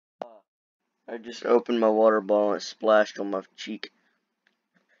I just opened my water bottle and it splashed on my cheek.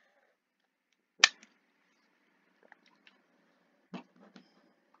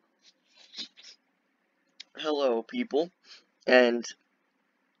 Hello, people, and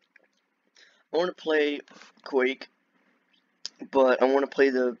I want to play Quake, but I want to play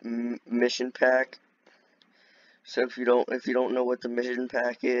the mission pack. So if you don't know what the mission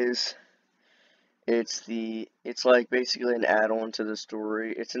pack is, it's like basically an add-on to the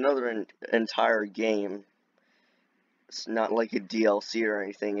story. It's another entire game. It's not like a DLC or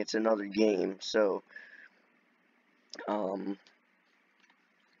anything. It's another game. So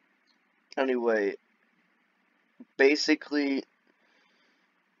anyway, basically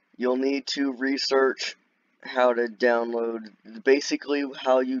you'll need to research how to download, basically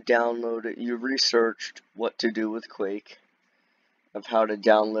how you download it. You researched what to do with Quake, of how to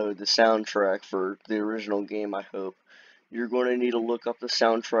download the soundtrack for the original game, I hope. You're going to need to look up the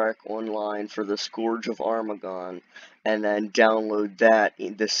soundtrack online for the Scourge of Armagon, and then download that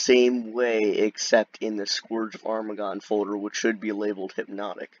in the same way, except in the Scourge of Armagon folder, which should be labeled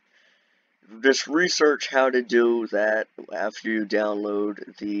Hypnotic. Just research how to do that after you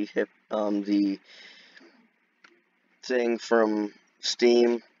download the thing from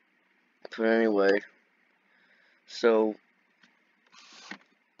Steam. But anyway, so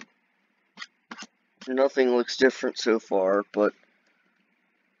nothing looks different so far, but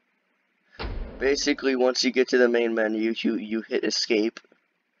basically once you get to the main menu, you hit escape.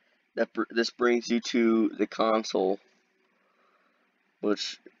 This brings you to the console,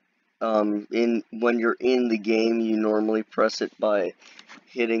 which when you're in the game, you normally press it by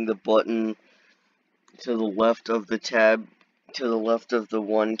hitting the button to the left of the tab, to the left of the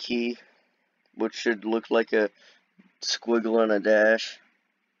 1 key, which should look like a squiggle and a dash.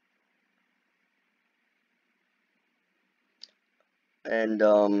 And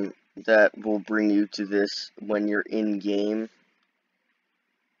that will bring you to this when you're in game.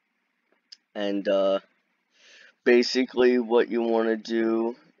 And basically what you want to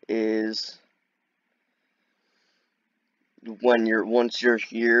do is once you're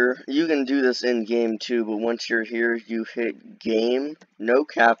here, you can do this in game too, but once you're here, you hit game, no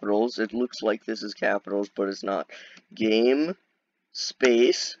capitals. It looks like this is capitals, but it's not. Game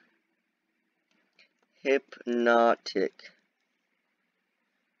space Hypnotic,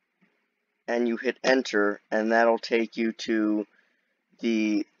 and you hit enter, and that'll take you to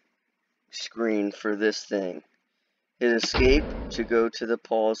the screen for this thing. Hit escape to go to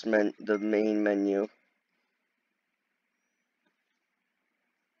the main menu.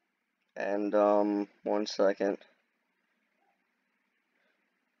 And 1 second.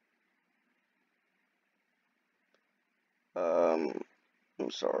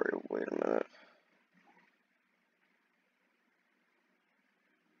 I'm sorry, wait a minute.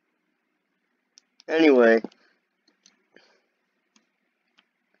 Anyway,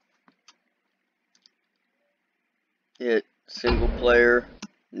 hit single player,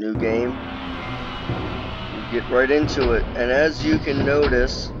 new game. You get right into it, and as you can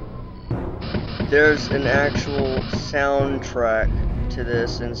notice, there's an actual soundtrack to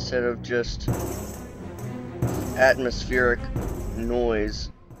this instead of just atmospheric noise.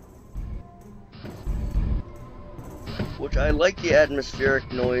 Which I like the atmospheric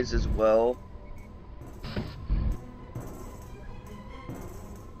noise as well.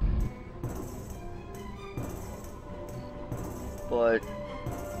 But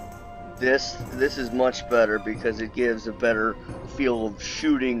this is much better because it gives a better feel of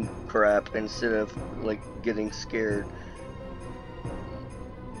shooting crap instead of like getting scared.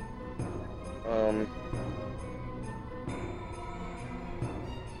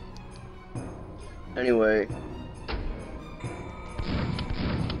 Anyway,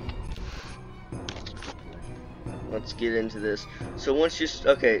 let's get into this. So once you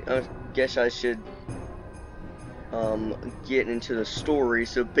okay, I guess I should get into the story.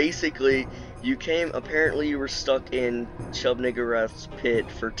 So basically, apparently you were stuck in Shub-Niggurath's pit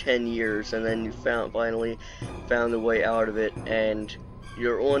for 10 years, and then you finally found the way out of it, and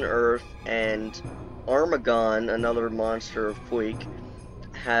you're on Earth, and Armagon, another monster of Quake,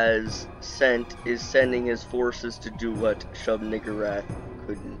 is sending his forces to do what Shub-Niggurath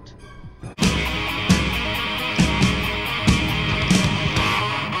couldn't.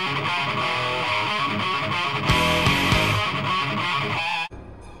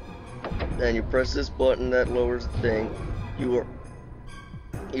 Then you press this button that lowers the thing. You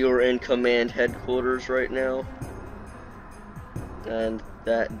are in command headquarters right now, and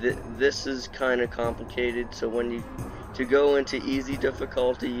this is kind of complicated. So to go into easy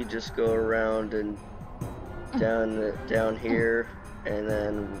difficulty, you just go around and down here, and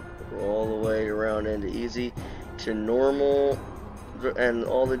then all the way around into easy to normal, and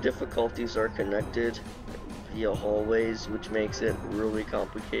all the difficulties are connected via hallways, which makes it really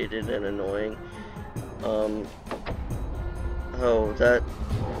complicated and annoying. Oh, that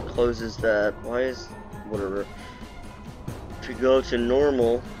closes that. Why is... whatever. To go to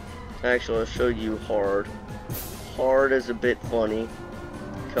normal, actually I'll show you hard. Hard is a bit funny.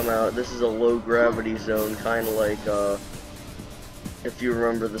 Come out, this is a low gravity zone, kind of like, if you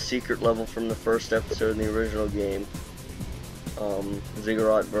remember the secret level from the first episode in the original game.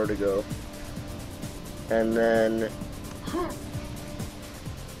 Ziggurat Vertigo. And then...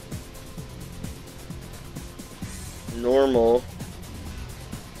 normal,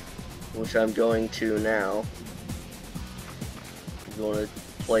 which I'm going to now. If you want to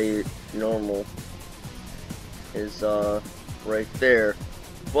play normal, is right there.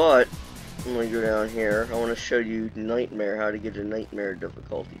 But I'm gonna go down here. I want to show you nightmare, how to get a nightmare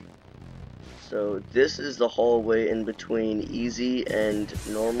difficulty. So this is the hallway in between easy and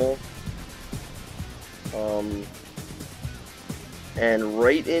normal. And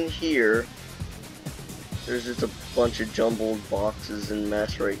right in here, there's just a bunch of jumbled boxes and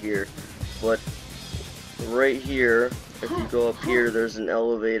mess right here. But right here, if you go up here, there's an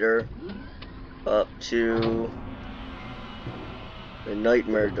elevator up to the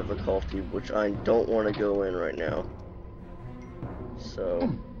nightmare difficulty, which I don't want to go in right now.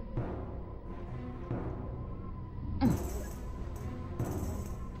 So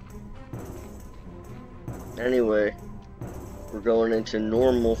anyway, we're going into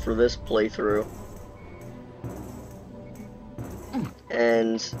normal for this playthrough.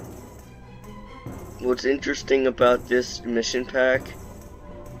 And what's interesting about this mission pack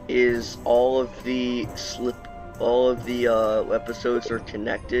is all of the episodes are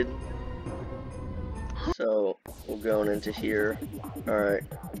connected. So we're going into here. Alright.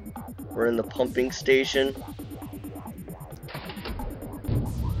 We're in the pumping station.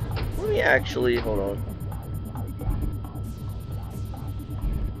 Let me actually, hold on.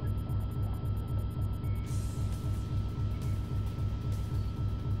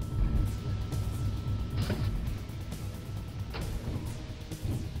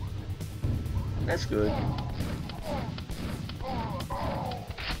 That's good.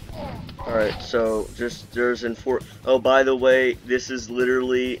 Alright, so there's oh, by the way, this is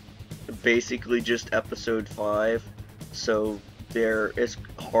literally basically just episode 5, so it's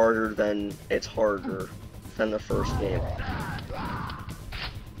harder than the first game.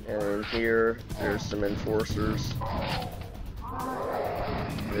 And here, there's some enforcers.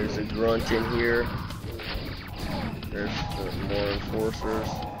 There's a grunt in here. There's more enforcers.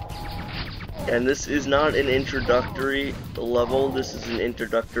 And this is not an introductory level, this is an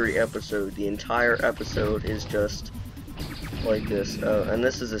introductory episode. The entire episode is just like this. And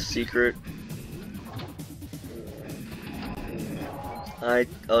this is a secret. I,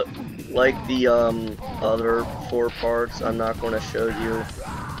 like the other 4 parts, I'm not going to show you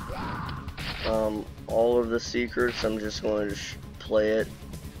all of the secrets. I'm just going to play it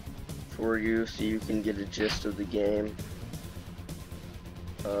for you so you can get a gist of the game.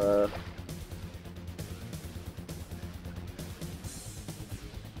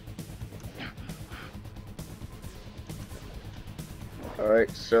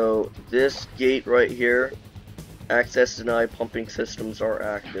 Alright, so this gate right here, access denied, pumping systems are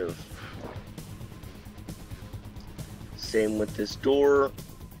active. Same with this door,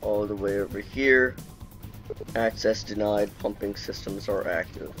 all the way over here, access denied, pumping systems are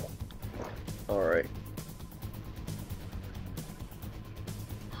active. Alright.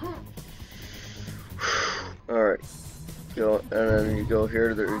 Alright, go, and then you go here,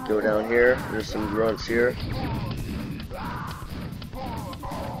 you go down here, there's some grunts here.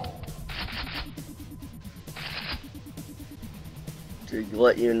 To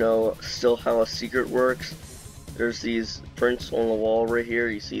let you know still how a secret works, there's these prints on the wall right here,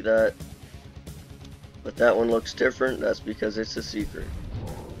 you see that? But that one looks different, that's because it's a secret.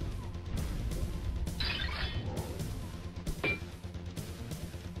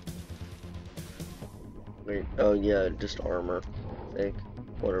 Wait, oh yeah, just armor, I think.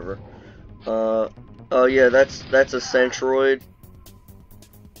 Whatever. Oh yeah, that's a Centroid.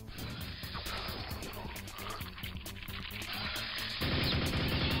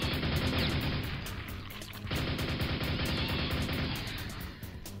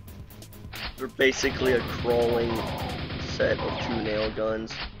 They're basically a crawling set of 2 nail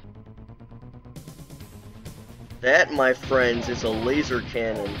guns. That, my friends, is a laser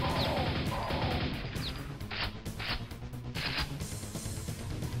cannon.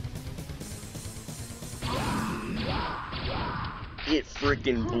 It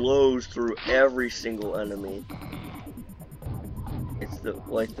freaking blows through every single enemy. It's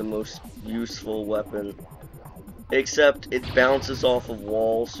like the most useful weapon. Except it bounces off of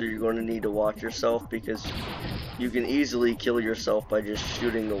walls, so you're going to need to watch yourself, because you can easily kill yourself by just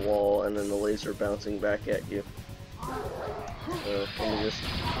shooting the wall and then the laser bouncing back at you.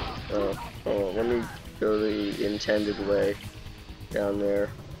 Let me go the intended way. Down there.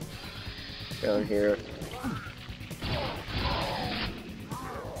 Down here.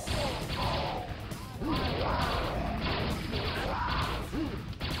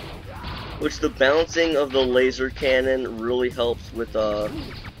 Which the bouncing of the laser cannon really helps with,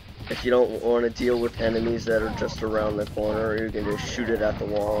 if you don't want to deal with enemies that are just around the corner, you can just shoot it at the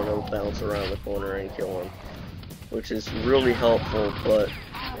wall and it'll bounce around the corner and kill them. Which is really helpful, but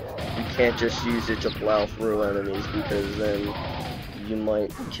you can't just use it to plow through enemies, because then you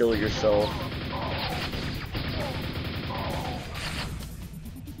might kill yourself.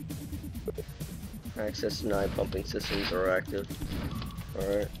 Access denied, pumping systems are active.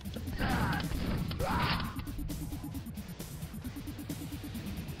 Alright.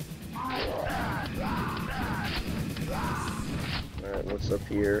 Alright, what's up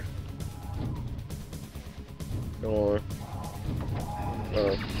here? Go on.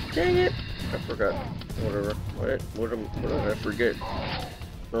 Oh, dang it! I forgot. Whatever. What did I forget?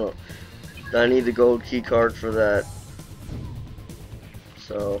 Oh, I need the gold key card for that.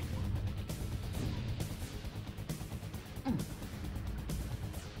 So.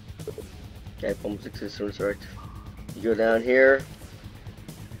 Okay, pump systems are active. You go down here.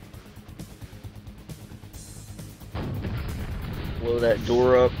 Blow that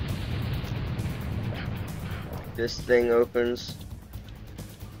door up. This thing opens.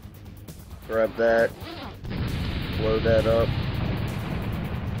 Grab that. Blow that up.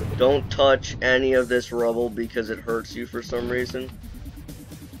 Don't touch any of this rubble because it hurts you for some reason.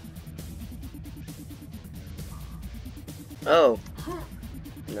 Oh.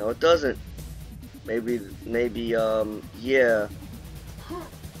 No, it doesn't. Maybe, yeah.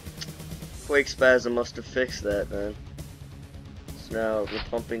 Quake Spasm must have fixed that then. So now the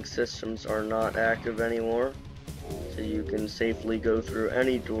pumping systems are not active anymore. So you can safely go through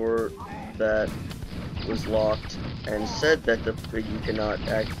any door that was locked and said that you cannot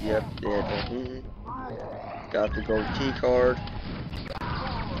act yet. Got the gold key card.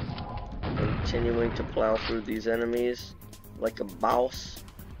 Continuing to plow through these enemies like a boss.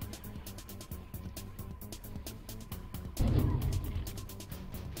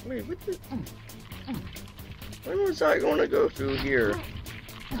 Wait, what the? When was I going to go through here?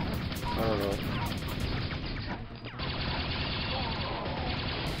 I don't know.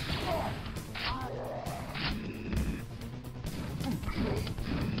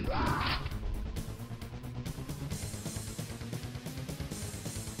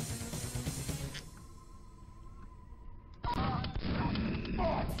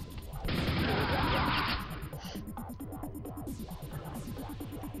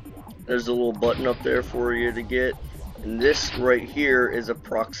 There's a little button up there for you to get, and this right here is a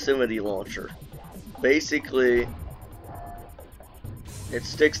proximity launcher. Basically, it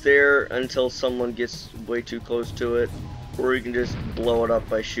sticks there until someone gets way too close to it, or you can just blow it up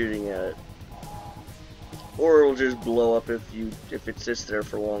by shooting at it. Or it'll just blow up if it sits there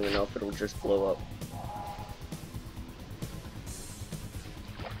for long enough, it'll just blow up.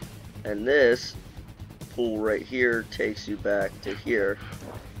 And this pull right here takes you back to here.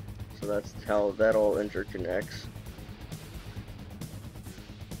 So that's how that all interconnects.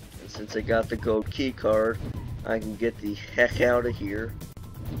 And since I got the gold key card, I can get the heck out of here.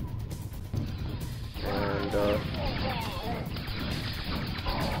 And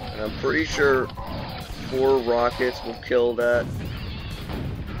I'm pretty sure 4 rockets will kill that.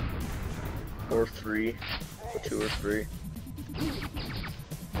 Or 3. 2 or 3.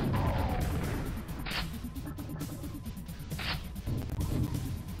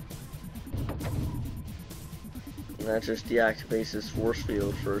 And that just deactivates this force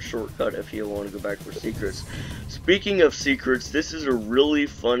field for a shortcut if you want to go back for secrets. Speaking of secrets, this is a really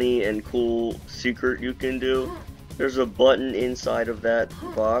funny and cool secret you can do. There's a button inside of that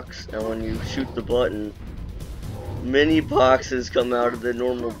box, and when you shoot the button, mini boxes come out of the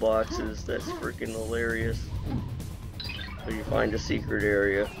normal boxes. That's freaking hilarious. So you find a secret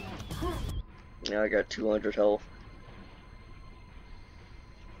area. Now I got 200 health.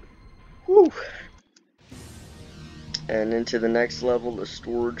 Whew. And into the next level, the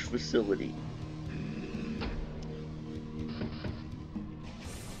storage facility.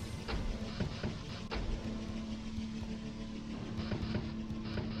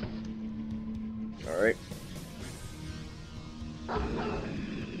 Alright.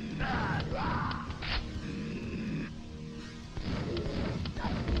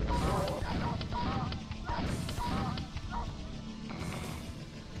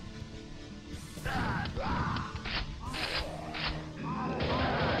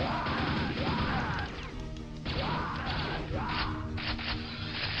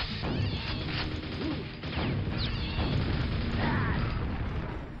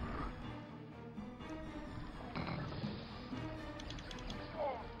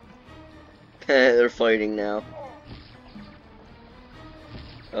 They're fighting now.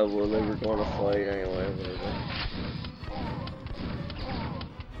 Oh, well, they were going to fight anyway, whatever.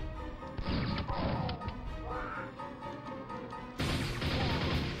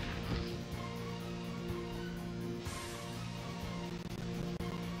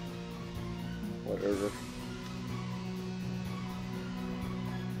 Whatever.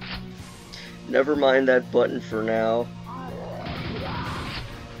 Never mind that button for now.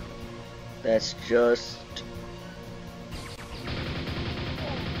 That's just...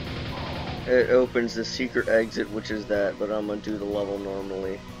 It opens the secret exit, which is that, but I'm gonna do the level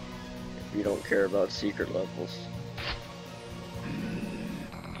normally. If you don't care about secret levels.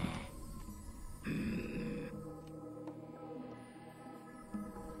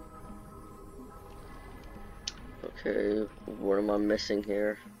 Okay, what am I missing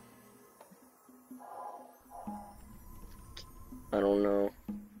here? I don't know.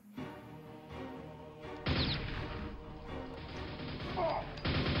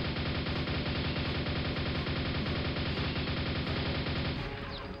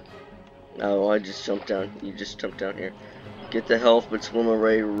 Oh, I just jumped down. You just jumped down here. Get the health, but swim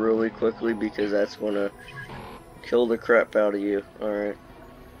away really quickly because that's gonna kill the crap out of you. Alright.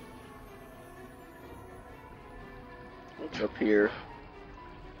 What's up here?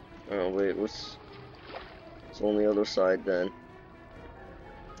 Oh, wait, what's... It's on the other side then.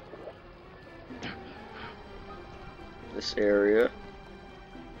 This area.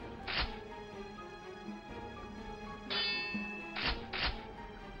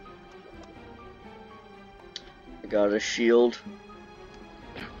 I got a shield.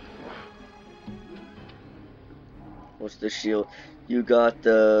 What's the shield? You got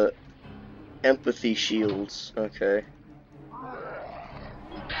the empathy shields. Okay.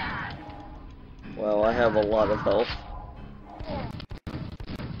 Wow, I have a lot of health.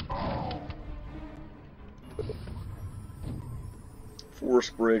 Force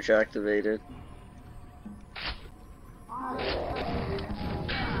bridge activated.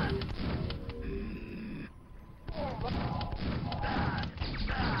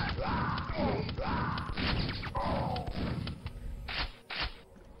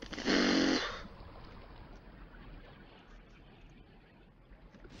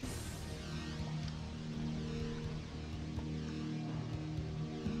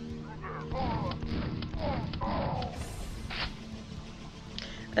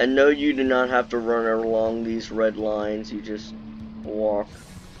 And no, you do not have to run along these red lines. You just walk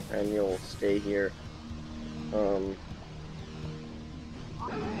and you'll stay here.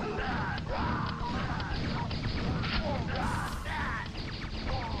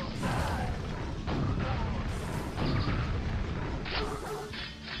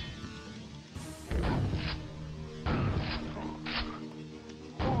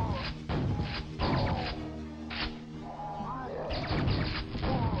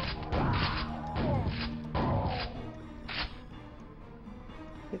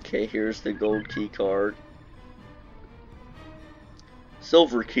 Okay, here's the gold key card.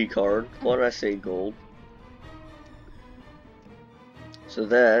 Silver key card. Why did I say gold? So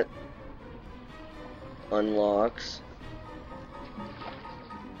that unlocks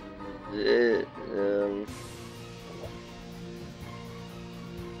the,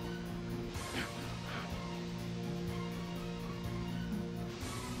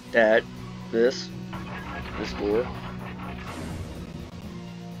 this door.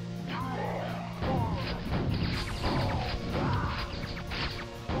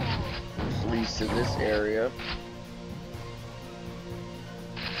 Which leads to this area.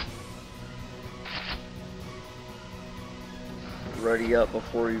 Ready up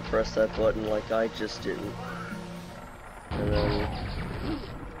before you press that button like I just didn't. And then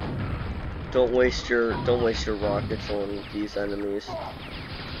don't waste your rockets on these enemies.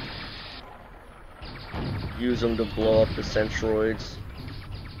 Use them to blow up the centroids.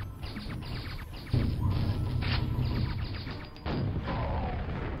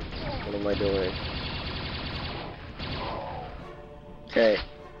 What am I doing? Okay.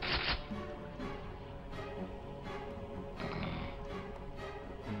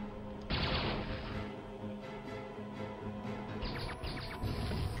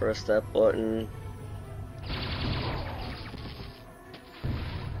 Press that button.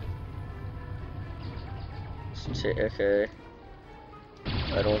 Okay.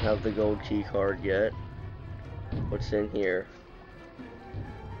 I don't have the gold key card yet. What's in here?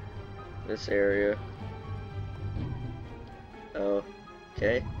 This area. Oh,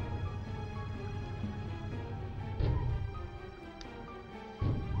 okay.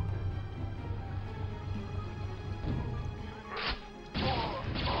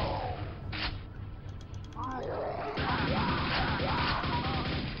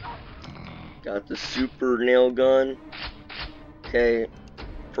 Got the super nail gun. Okay,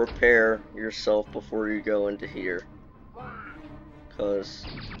 prepare yourself before you go into here, because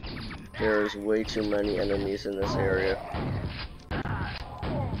there's way too many enemies in this area.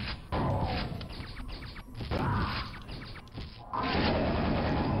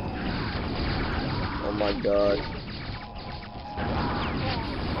 Oh my god.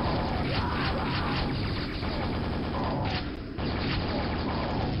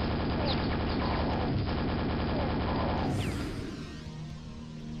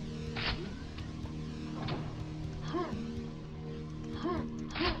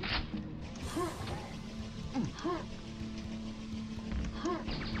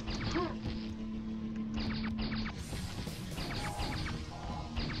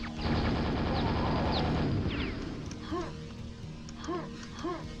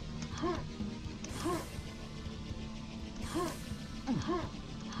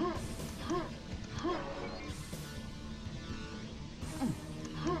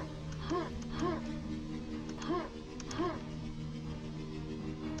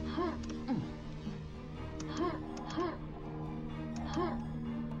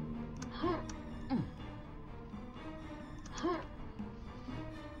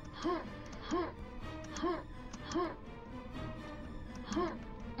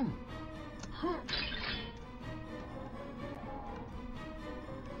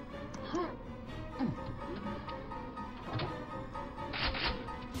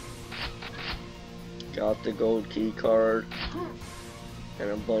 Got the gold key card and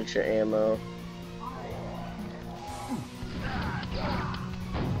a bunch of ammo.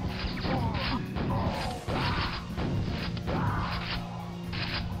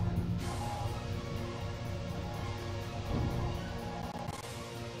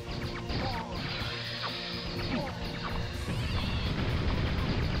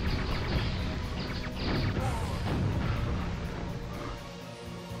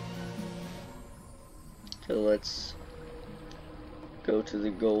 So let's go to the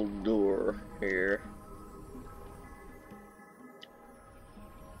gold door here.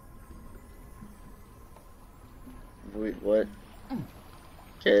 Wait, what?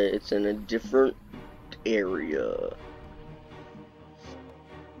 Okay, it's in a different area.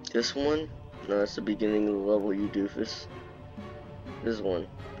 This one? No, that's the beginning of the level, you doofus. This one.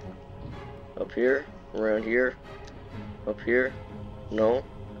 Up here? Around here? Up here? No?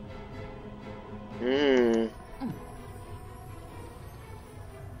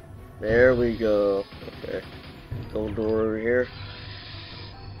 There we go. Okay. Gold door over here.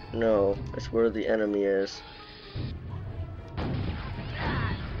 No, that's where the enemy is.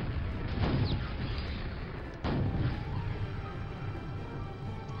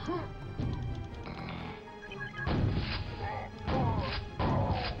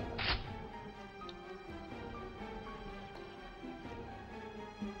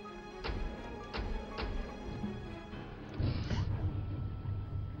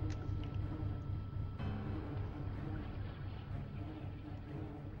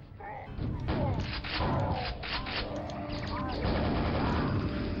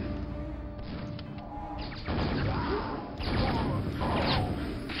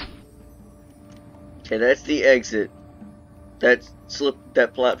 Okay, that's the exit. That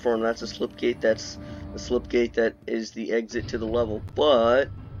platform, that's a slip gate. That's the slip gate that is the exit to the level. But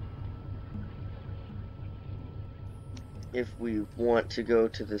if we want to go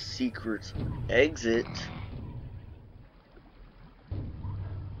to the secret exit,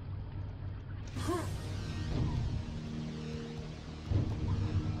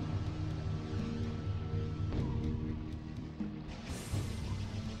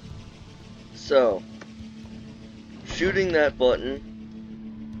 so shooting that button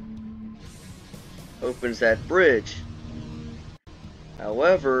opens that bridge.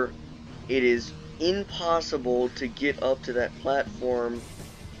 However, it is impossible to get up to that platform,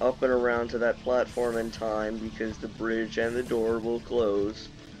 up and around to that platform in time, because the bridge and the door will close.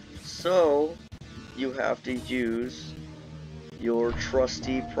 So you have to use your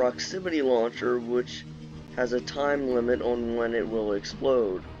trusty proximity launcher, which has a time limit on when it will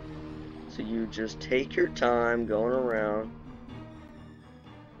explode. So you just take your time going around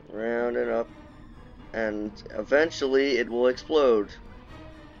and up, and eventually it will explode.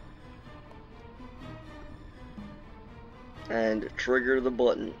 And trigger the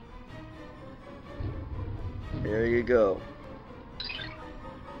button. There you go.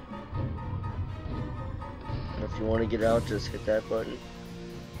 And if you want to get out, just hit that button.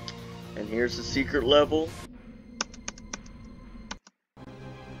 And here's the secret level.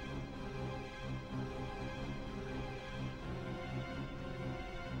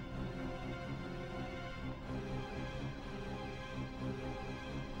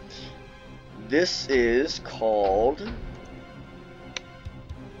 This is called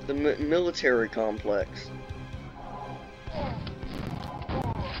the military complex.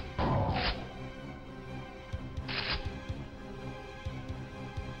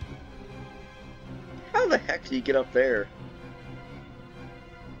 How the heck do you get up there?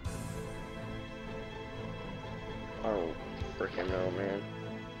 I don't freaking know, man.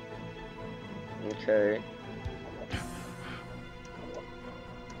 Okay.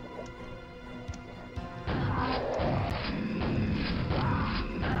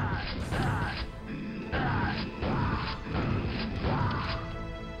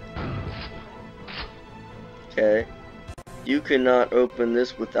 Okay. You cannot open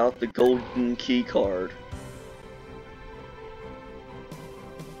this without the golden key card.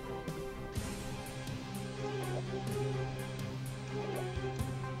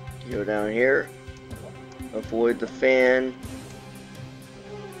 Go down here. Avoid the fan.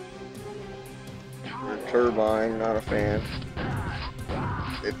 Or turbine, not a fan.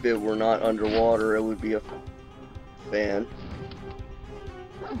 If it were not underwater, it would be a fan.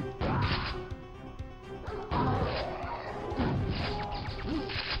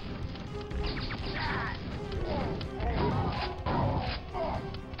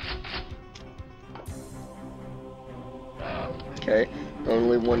 Okay,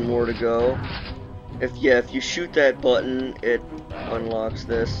 only one more to go. If you shoot that button, it unlocks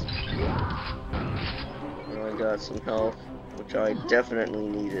this. And I got some health, which I definitely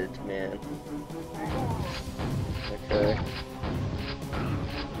needed, man. Okay.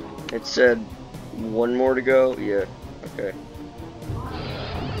 It said one more to go? Yeah, okay.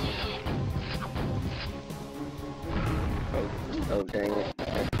 Oh dang it.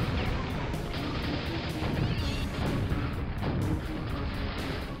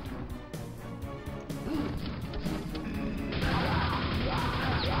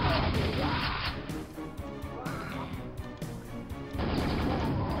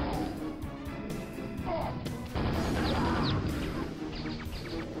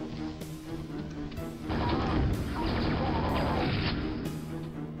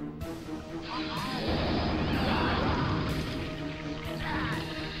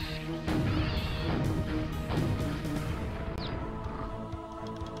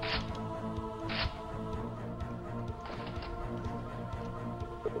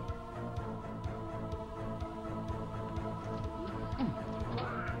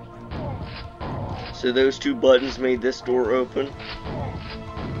 So those two buttons made this door open.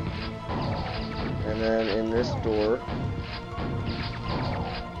 And then in this door,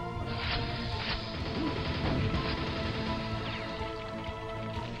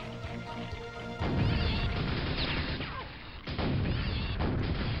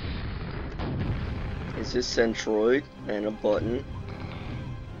 is this Centroid and a button.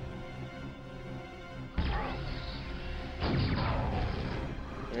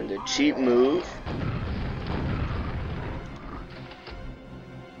 And a cheap move.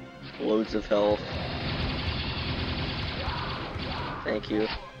 Loads of health. Thank you.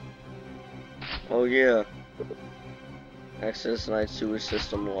 Oh yeah. Access night sewer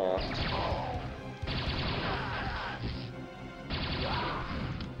system locked.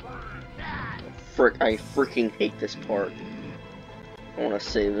 Frick, I freaking hate this part. I wanna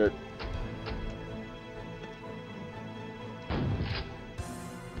save it.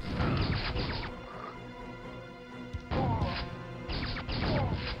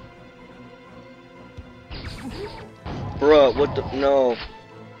 Bruh, what the? No.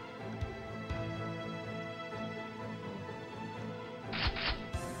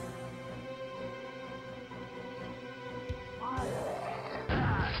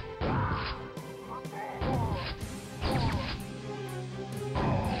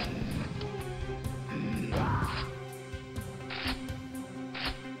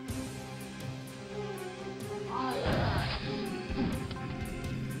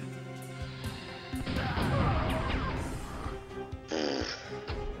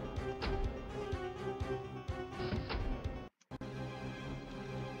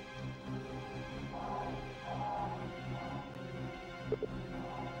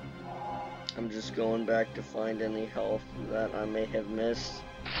 I'm just going back to find any health that I may have missed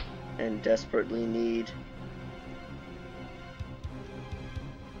and desperately need.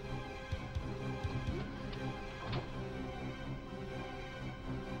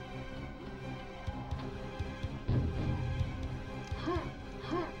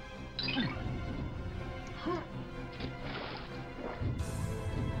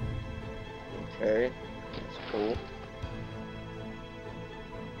 Okay, that's cool.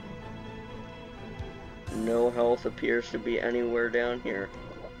 No health appears to be anywhere down here.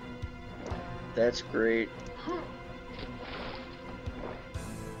 That's great.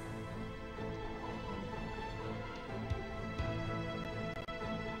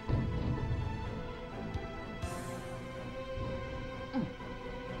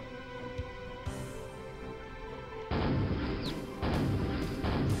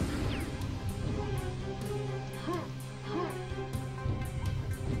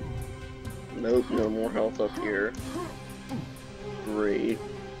 Nope, no more health up here. Great.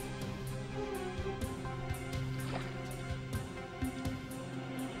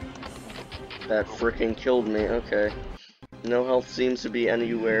 That frickin' killed me, okay. No health seems to be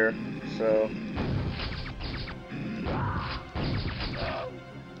anywhere, so...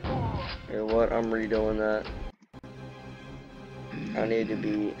 You know what, I'm redoing that. I need to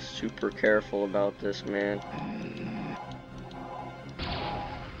be super careful about this, man.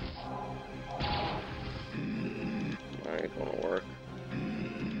 That ain't gonna work.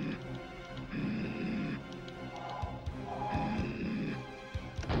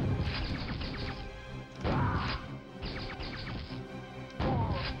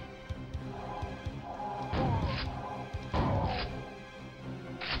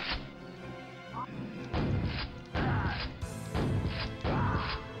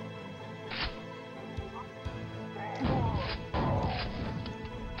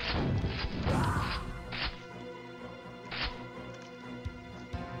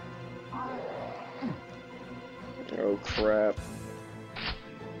 Oh crap.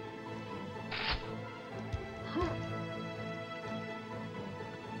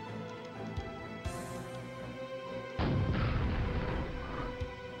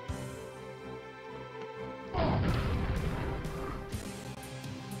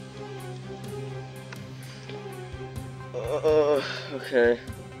 Okay.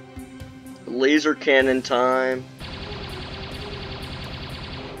 Laser cannon time.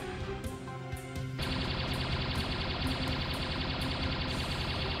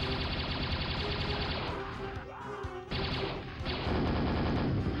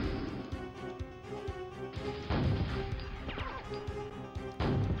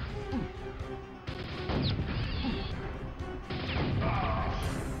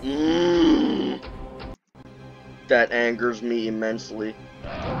 That angers me immensely.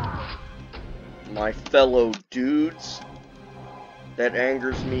 My fellow dudes. That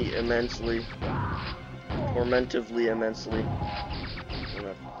angers me immensely. Tormentively immensely. I'm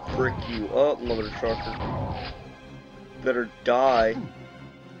gonna frick you up, mother trucker. Better die.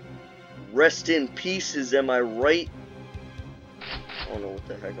 Rest in pieces, am I right? I don't know what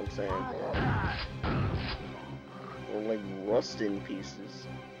the heck I'm saying. Or like rust in pieces.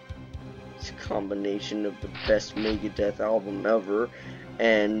 It's a combination of the best Megadeth album ever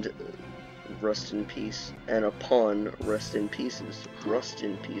and Rust in Peace. And a pun, rest in pieces. Rust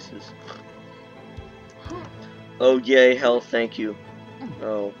in pieces. Oh yay, hell, thank you.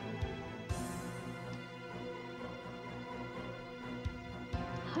 Oh.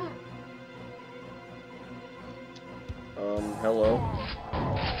 Hello.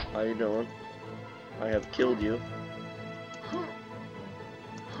 How you doing? I have killed you.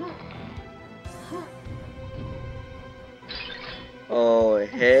 Oh,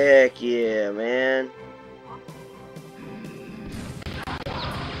 heck yeah, man.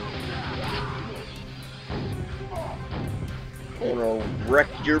 I'm gonna wreck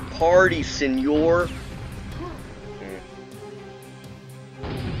your party, senor.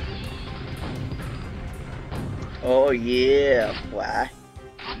 Oh yeah, boy.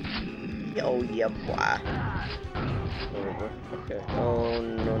 Oh yeah, boy. Okay. Oh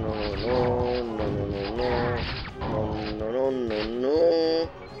no no no no no no no no no no no no.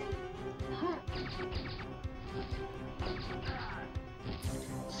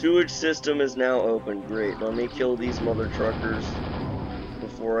 Sewage system is now open. Great. Let me kill these mother truckers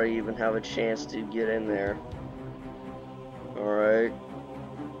before I even have a chance to get in there. Alright.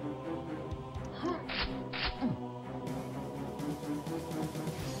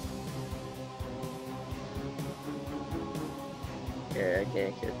 Okay, I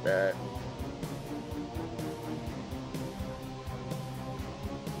can't get that.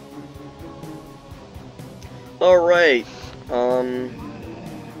 Alright. Oh.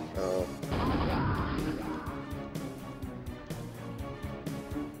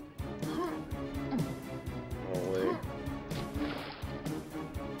 Oh, wait.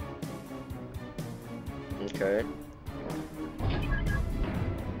 Okay.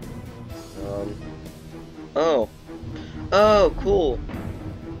 Oh. Oh, cool.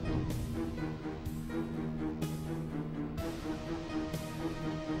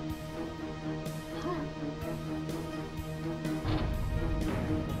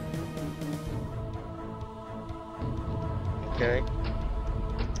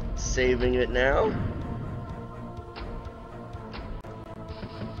 saving it now.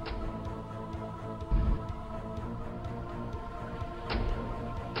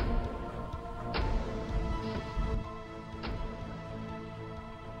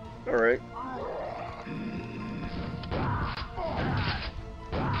 Alright.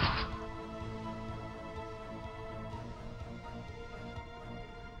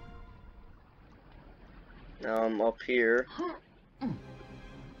 Now I'm up here.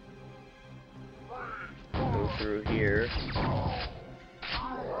 Go through here.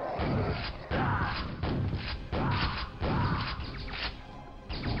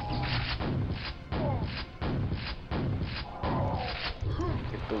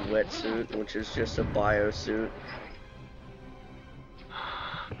 Get the wetsuit, which is just a biosuit.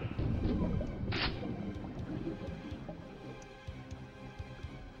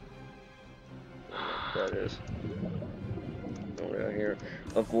 That is. Over here.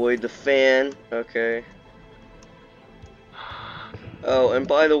 Avoid the fan. Okay. Oh, and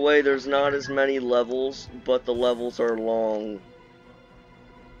by the way, there's not as many levels, but the levels are long.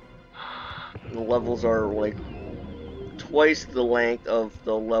 The levels are like twice the length of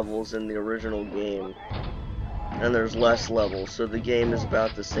the levels in the original game. And there's less levels, so the game is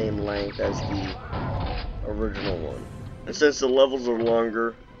about the same length as the original one. And since the levels are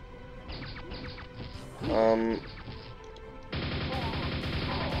longer,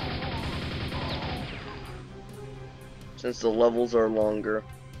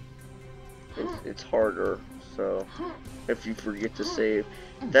 it's harder. So if you forget to save,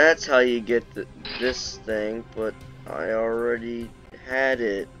 that's how you get this thing. But I already had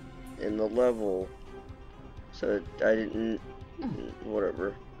it in the level, so I didn't.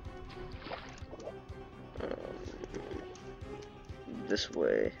 Whatever. This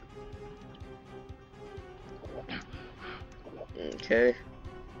way. Okay.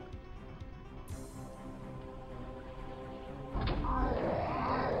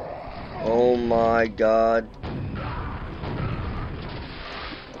 Oh my god.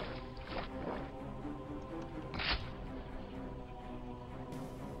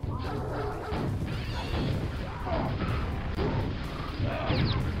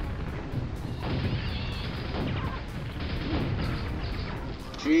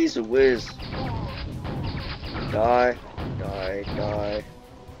 Jeez whiz. Die. Die. Die.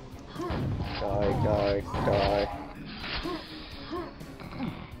 Die. Die. Die.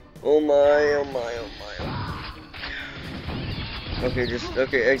 Oh my, oh my, oh my. Okay,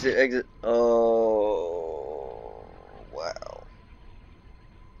 okay, exit, exit. Oh, wow.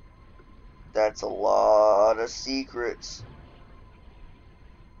 That's a lot of secrets.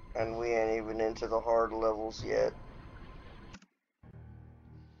 And we ain't even into the hard levels yet.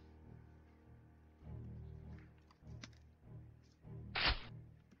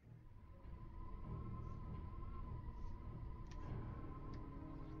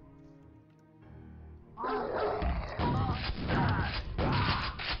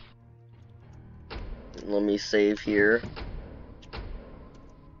 Let me save here.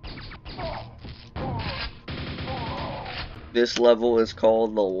 This level is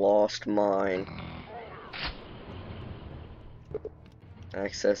called the Lost Mine.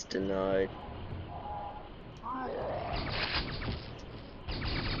 Access denied.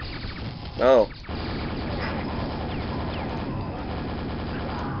 Oh.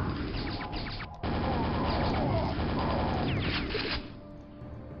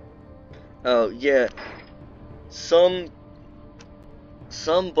 Oh, yeah.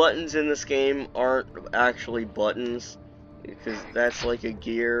 Some buttons in this game aren't actually buttons, because that's like a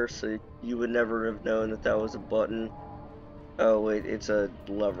gear, so you would never have known that that was a button. Oh wait, it's a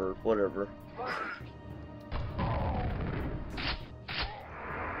lever, whatever.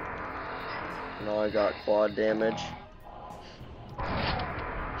 Now I got quad damage.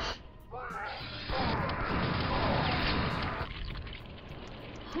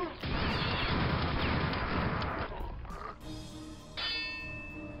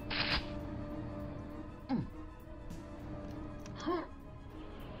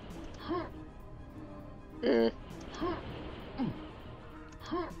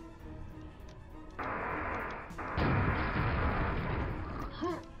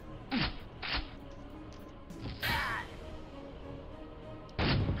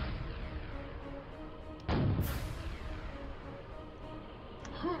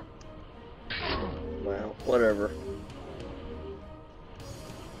 Wow, whatever.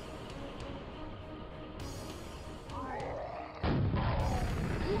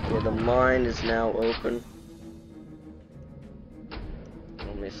 Yeah, the mine is now open.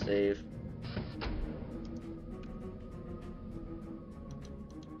 Let me save.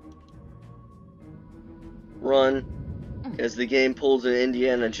 run, as the game pulls an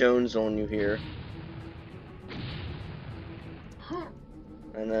Indiana Jones on you here.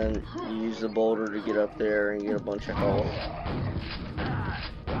 And then you use the boulder to get up there and get a bunch of health.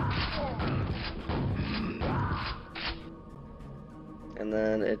 And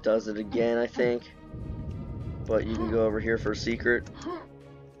then it does it again, I think. But you can go over here for a secret.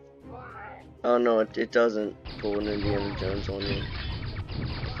 Oh no, it doesn't pull an Indiana Jones on you.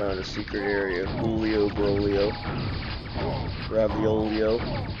 I found a secret area. Julio Brolio. Raviolio.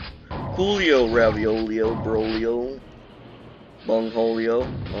 Julio Raviolio Brolio.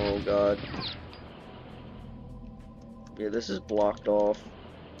 Bungholio. Oh god. Yeah, this is blocked off.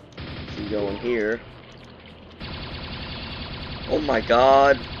 So you go in here. Oh my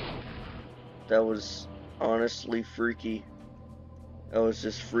god. That was honestly freaky. That was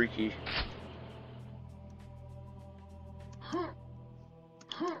just freaky.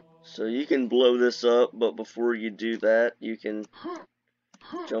 So you can blow this up, but before you do that, you can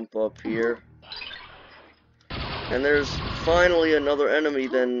jump up here. And there's finally another enemy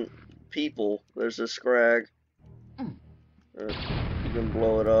than people. There's a Scrag. You can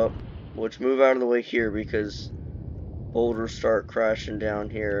blow it up. Which, move out of the way here because boulders start crashing down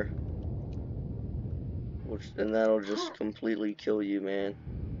here. And that'll just completely kill you, man.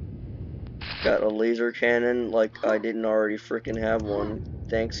 Got a laser cannon like I didn't already freaking have one.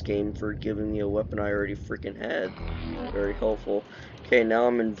 Thanks, game, for giving me a weapon I already freaking had. Very helpful. Okay, now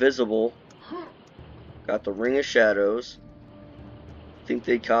I'm invisible. Got the Ring of Shadows. I think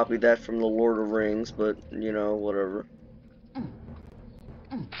they copied that from the Lord of Rings, but, you know, whatever.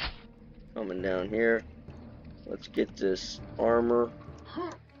 Coming down here. Let's get this armor.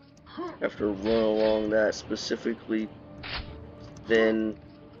 Have to run along that specifically thin.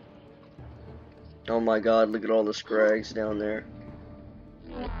 Oh my god, look at all the Scrags down there.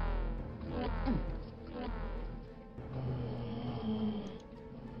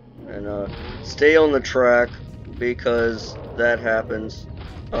 And stay on the track because that happens.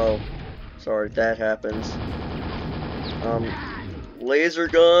 Oh, sorry, that happens. Laser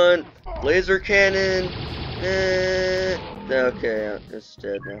gun, laser cannon. Okay, it's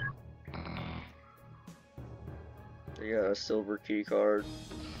dead now. You got a silver key card,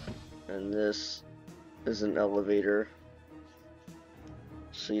 and this is an elevator,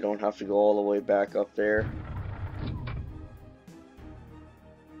 so you don't have to go all the way back up there.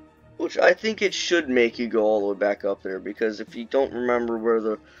 Which I think it should make you go all the way back up there, because if you don't remember where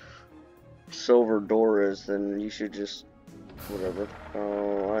the silver door is, then you should just, whatever.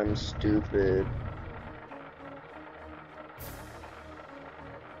 Oh, I'm stupid.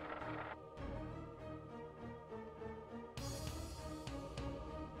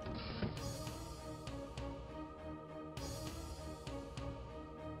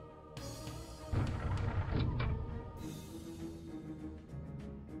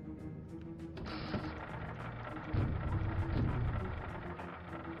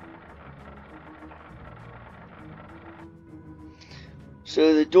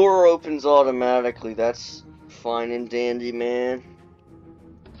 So the door opens automatically, that's fine and dandy, man.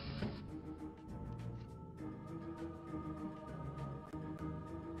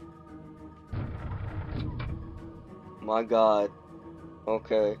 My god.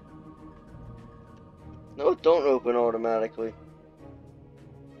 Okay. No, it don't open automatically.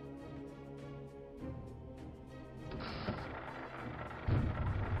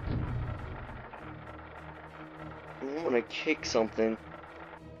 I'm gonna kick something.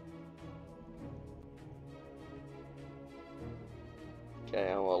 Okay,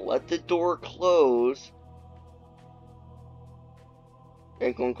 I'm gonna let the door close.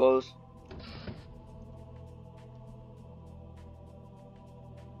 Ain't gonna close.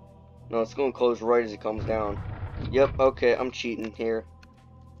 No, it's gonna close right as it comes down. Yep, okay, I'm cheating here.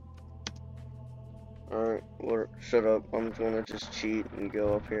 Alright, shut up. I'm gonna just cheat and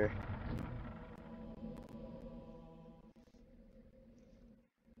go up here.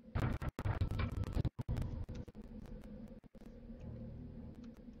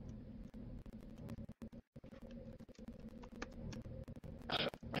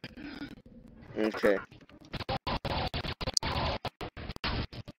 Okay.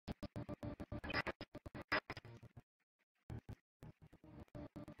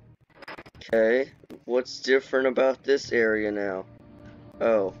 Okay, what's different about this area now?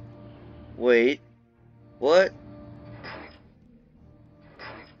 Oh, wait, what?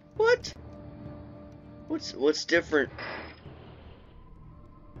 What? What's different?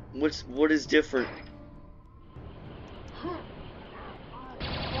 What is different?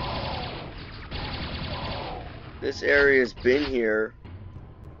 This area's been here.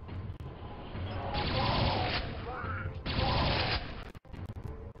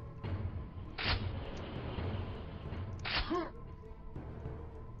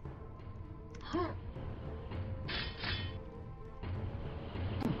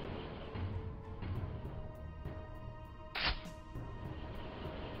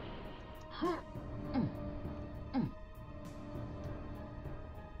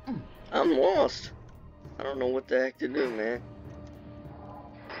 lost. I don't know what the heck to do, man.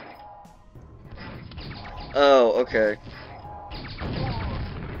 Oh, okay.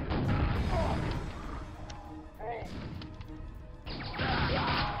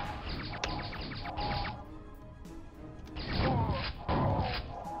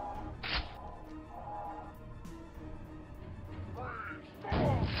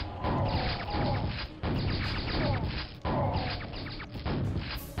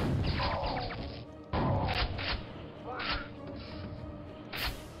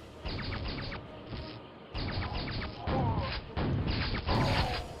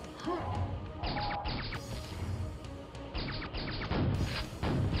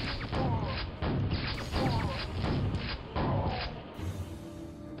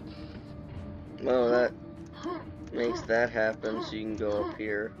 Well, that makes that happen, so you can go up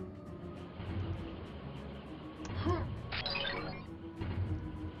here.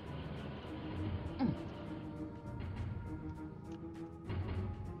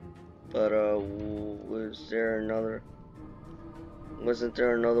 But, wasn't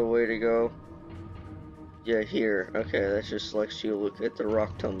there another way to go? Yeah, here. Okay, that just lets you look at the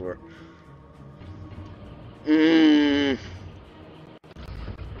rock tumbler.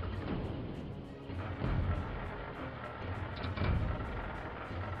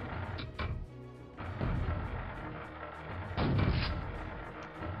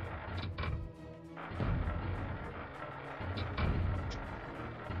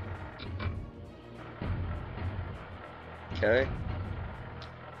 Okay.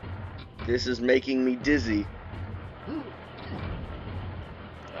 This is making me dizzy.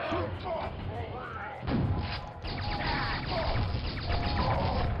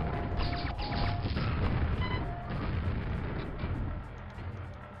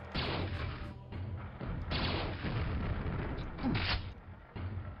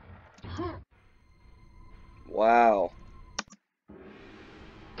 Wow.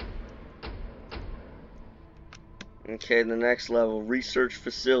 Okay, the next level, research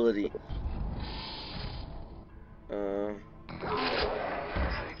facility.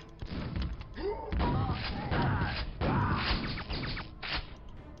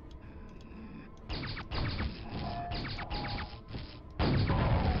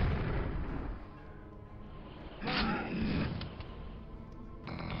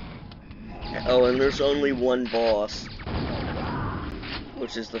 Oh, and there's only one boss,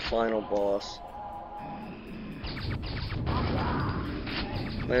 which is the final boss.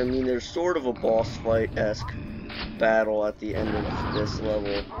 I mean, there's sort of a boss fight-esque battle at the end of this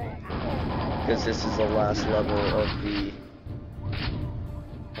level, because this is the last level of the,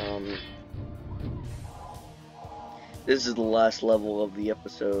 this is the last level of the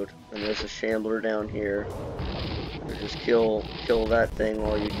episode, and there's a shambler down here. So just kill that thing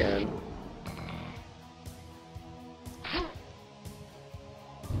while you can.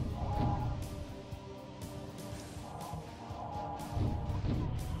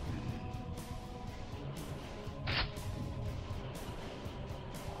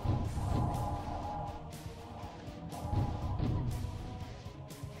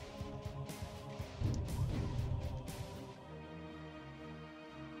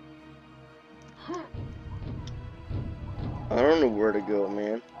 I don't know where to go,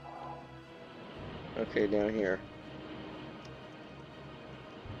 man. Okay, down here.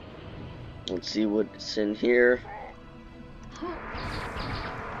 Let's see what's in here.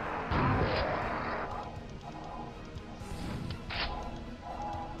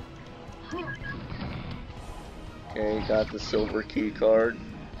 Okay, got the silver key card.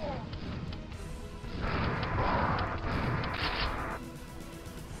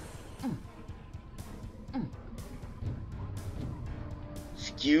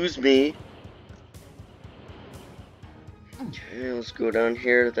 Excuse me. Okay, let's go down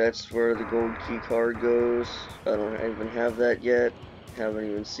here. That's where the gold key card goes. I don't even have that yet. Haven't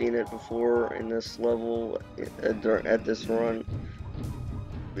even seen it before in this level at this run.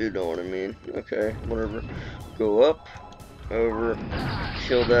 You know what I mean. Okay, whatever. Go up, over,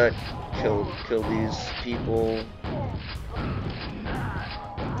 kill that, kill these people.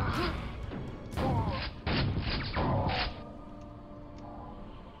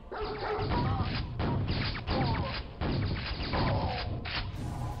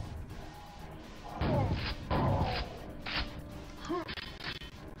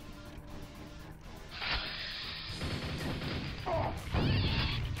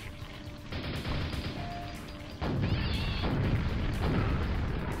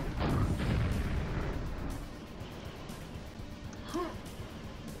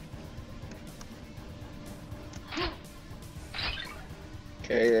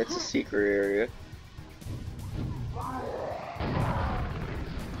 Okay, that's a secret area.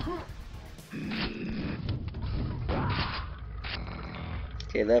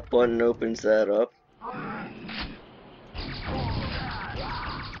 Okay, that button opens that up.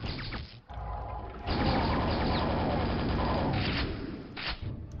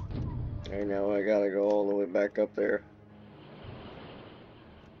 And now I gotta go all the way back up there.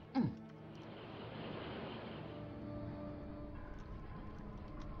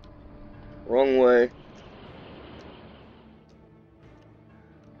 Wrong way.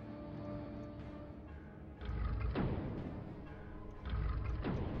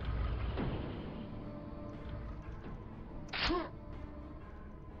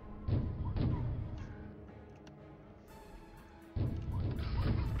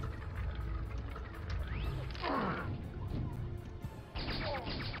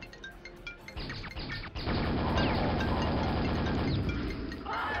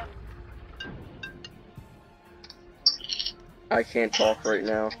 I can't talk right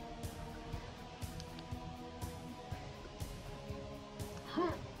now.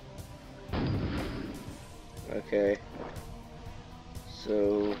 Okay.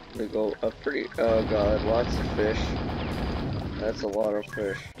 So they go up pretty. Oh god, lots of fish. That's a lot of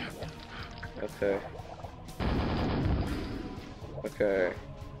fish. Okay. Okay.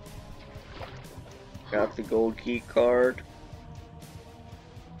 Got the gold key card.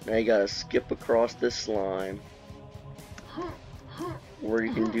 Now you gotta skip across this slime. Or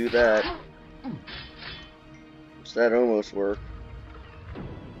you can do that. So that almost worked.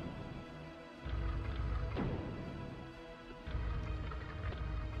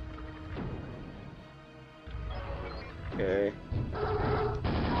 Okay.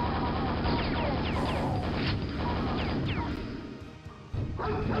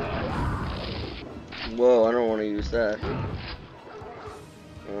 Whoa, I don't want to use that.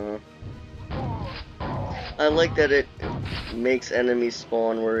 I like that it makes enemies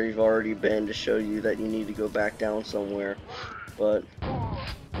spawn where you've already been to show you that you need to go back down somewhere. But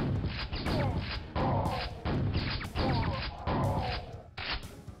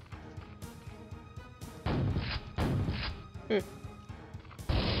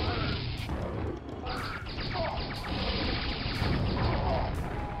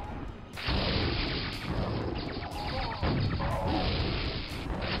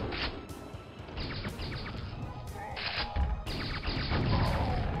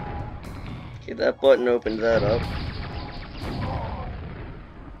okay, that button opens that up.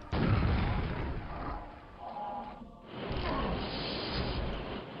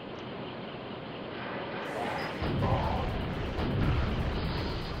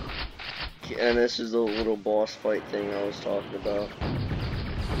 And this is the little boss fight thing I was talking about.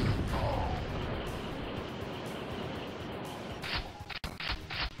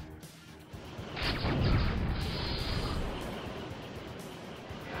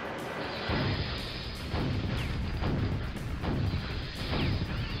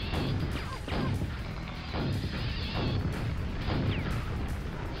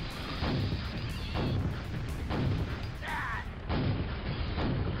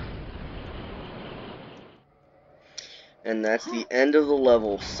 And that's the end of the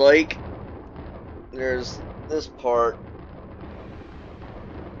level. Psych! There's this part.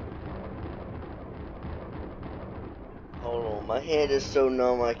 Hold on, my hand is so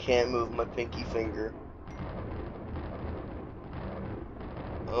numb I can't move my pinky finger.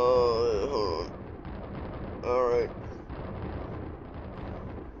 Hold on. Alright.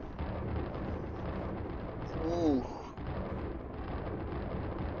 Ooh.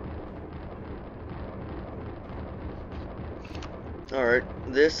 Alright,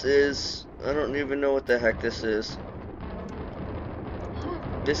 this is... I don't even know what the heck this is.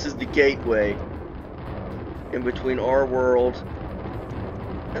 This is the gateway in between our world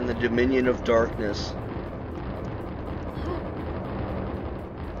and the Dominion of Darkness.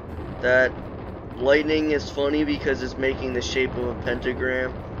 That lightning is funny because it's making the shape of a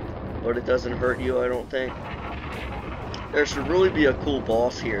pentagram, but it doesn't hurt you, I don't think. There should really be a cool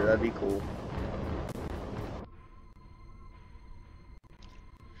boss here, that'd be cool.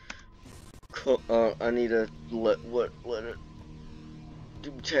 I need to let it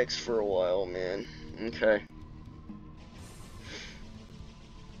do text for a while, man. Okay.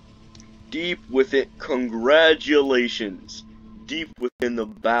 Deep within, congratulations! Deep within the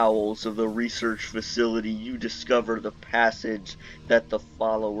bowels of the research facility, you discover the passage that the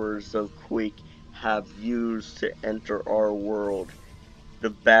followers of Quake have used to enter our world.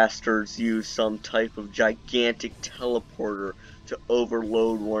 The bastards used some type of gigantic teleporter to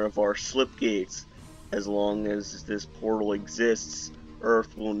overload one of our slip gates. As long as this portal exists,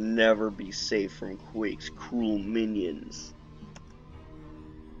 Earth will never be safe from Quake's cruel minions.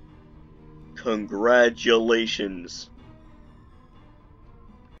 Congratulations.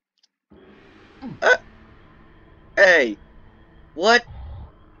 Hey! What?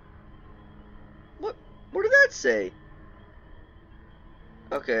 What did that say?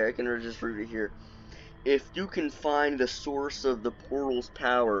 Okay, I can just read it here. If you can find the source of the portal's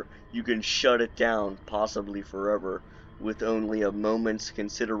power, you can shut it down, possibly forever. With only a moment's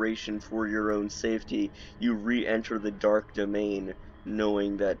consideration for your own safety, you re-enter the dark domain,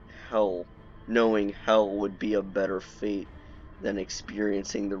 knowing hell would be a better fate than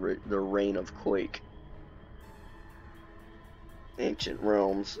experiencing the reign of Quake. Ancient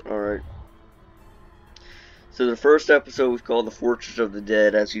Realms, alright. So the first episode was called The Fortress of the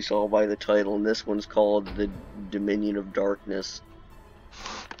Dead, as you saw by the title, and this one's called The Dominion of Darkness.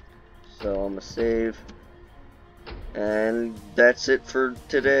 So I'm gonna save. And that's it for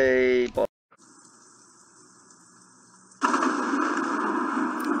today. Bye.